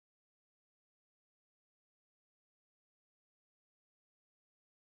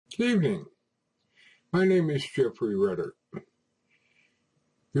Good evening. My name is Jeffrey Rutter.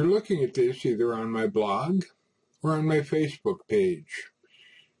 You're looking at this either on my blog or on my Facebook page,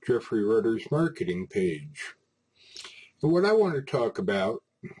 Jeffrey Rutter's marketing page. And what I want to talk about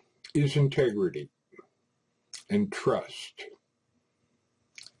is integrity and trust.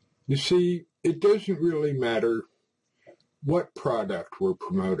 You see, it doesn't really matter what product we're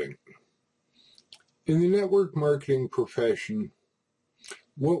promoting. In the network marketing profession,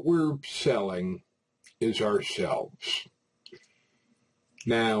 what we're selling is ourselves.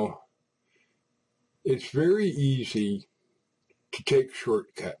 Now, it's very easy to take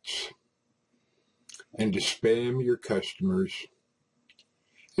shortcuts and to spam your customers.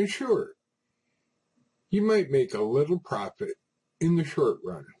 And sure, you might make a little profit in the short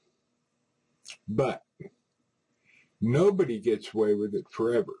run, but nobody gets away with it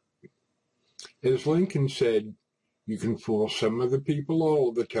forever. As Lincoln said, you can fool some of the people all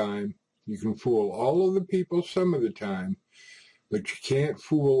of the time. You can fool all of the people some of the time, but you can't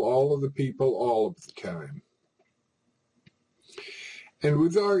fool all of the people all of the time. And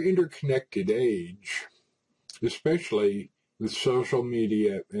with our interconnected age, especially with social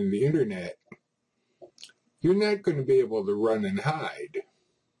media and the internet, you're not going to be able to run and hide.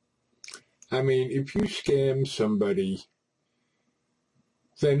 I mean, if you scam somebody,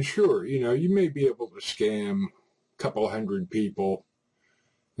 then sure, you may be able to scam a couple hundred people,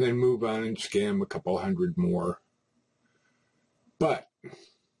 then move on and scam a couple hundred more. But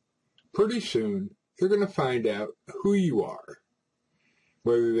pretty soon, they're going to find out who you are,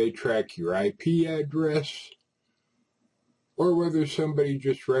 whether they track your IP address or whether somebody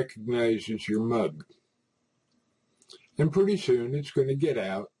just recognizes your mug. And pretty soon, it's going to get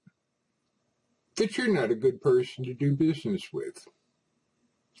out that you're not a good person to do business with.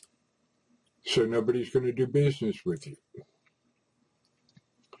 So nobody's going to do business with you.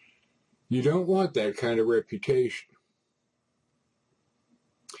 You don't want that kind of reputation.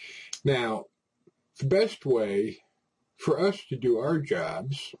 Now, the best way for us to do our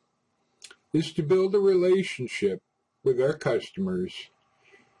jobs is to build a relationship with our customers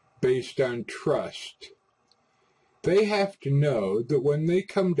based on trust. They have to know that when they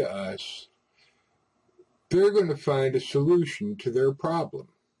come to us, they're going to find a solution to their problem.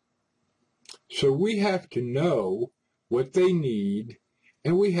 So we have to know what they need,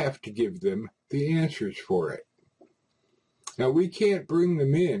 and we have to give them the answers for it. Now, we can't bring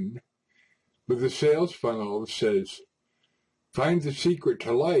them in with a sales funnel that says, find the secret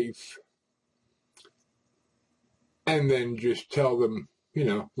to life, and then just tell them,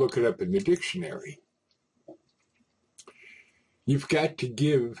 look it up in the dictionary. You've got to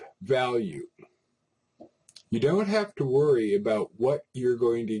give value. You don't have to worry about what you're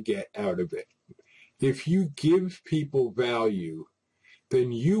going to get out of it. If you give people value,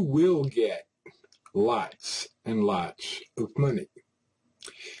 then you will get lots and lots of money.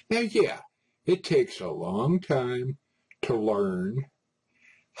 Now, yeah, it takes a long time to learn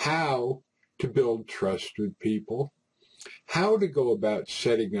how to build trust with people, how to go about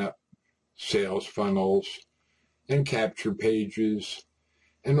setting up sales funnels and capture pages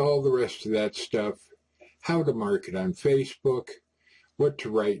and all the rest of that stuff, how to market on Facebook, what to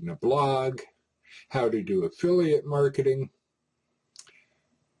write in a blog, how to do affiliate marketing.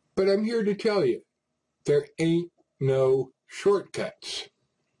 But I'm here to tell you, there ain't no shortcuts.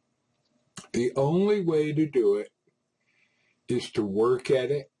 The only way to do it is to work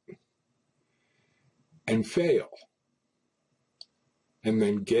at it and fail, and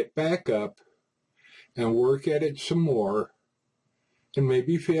then get back up and work at it some more, and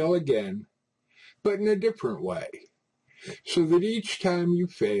maybe fail again, but in a different way, so that each time you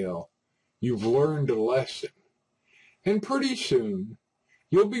fail, you've learned a lesson. And pretty soon,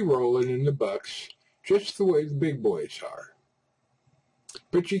 you'll be rolling in the bucks just the way the big boys are.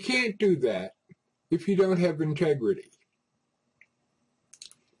 But you can't do that if you don't have integrity,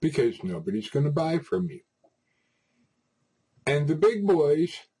 because nobody's going to buy from you. And the big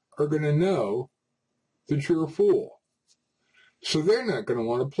boys are going to know that you're a fool, so they're not going to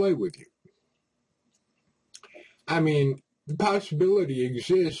want to play with you. I mean, the possibility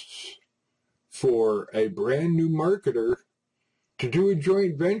exists for a brand new marketer to do a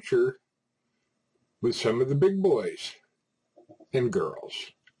joint venture with some of the big boys and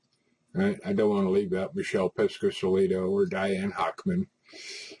girls. Right? I don't want to leave out Michelle Pescosolido or Diane Hockman.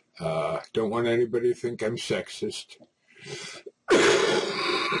 Don't want anybody to think I'm sexist.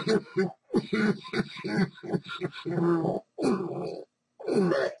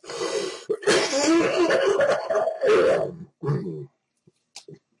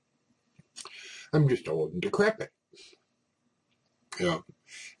 I'm just old and decrepit.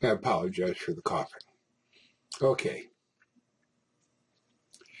 I apologize for the coughing. Okay.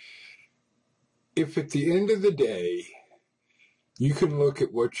 If at the end of the day, you can look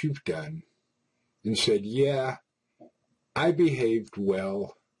at what you've done and said, yeah, I behaved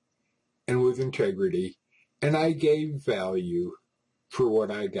well and with integrity, and I gave value for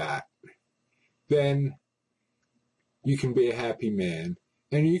what I got, then you can be a happy man,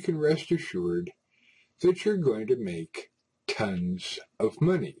 and you can rest assured that you're going to make tons of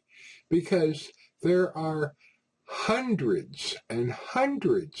money, because there are hundreds and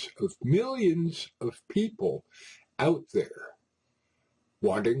hundreds of millions of people out there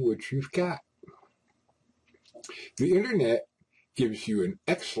wanting what you've got. The internet gives you an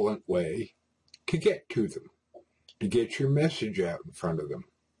excellent way to get to them, to get your message out in front of them.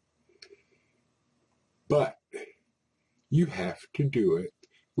 But you have to do it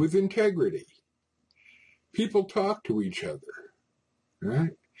with integrity. People talk to each other,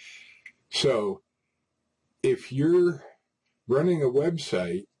 right? So if you're running a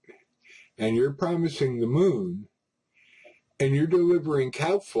website and you're promising the moon and you're delivering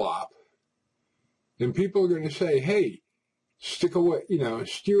cow flop, then people are going to say, hey, steer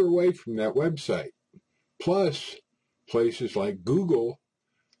away from that website. Plus, places like Google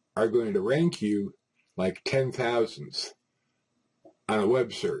are going to rank you like 10,000th on a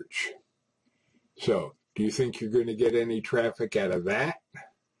web search. So, do you think you're going to get any traffic out of that?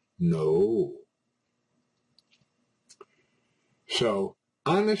 No. So,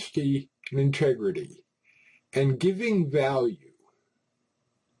 honesty and integrity and giving value.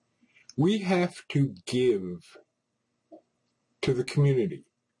 We have to give to the community,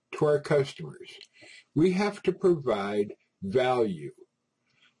 to our customers. We have to provide value.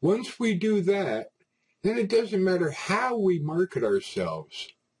 Once we do that, then it doesn't matter how we market ourselves.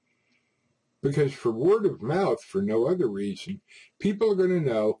 Because for word of mouth, for no other reason, people are going to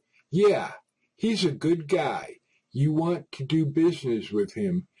know, yeah, he's a good guy. You want to do business with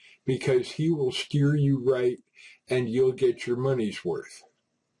him because he will steer you right and you'll get your money's worth.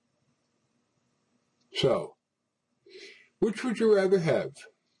 So, which would you rather have?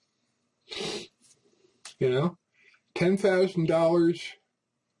 $10,000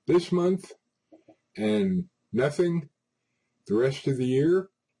 this month and nothing the rest of the year?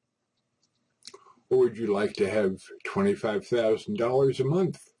 Or would you like to have $25,000 a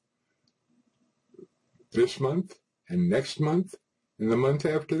month this month and next month and the month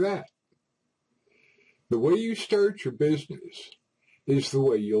after that? The way you start your business is the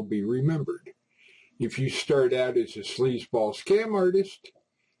way you'll be remembered. If you start out as a sleazeball scam artist,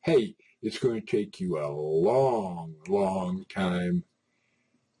 hey, it's going to take you a long, long time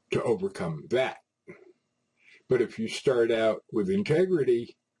to overcome that. But if you start out with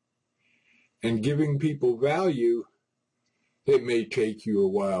integrity and giving people value, it may take you a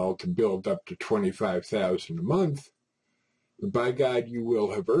while to build up to $25,000 a month, but by God, you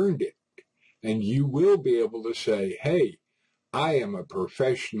will have earned it. And you will be able to say, hey, I am a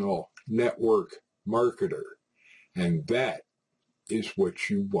professional network marketer, and that is what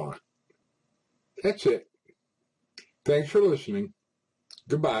you want. That's it. Thanks for listening.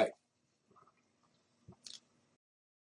 Goodbye.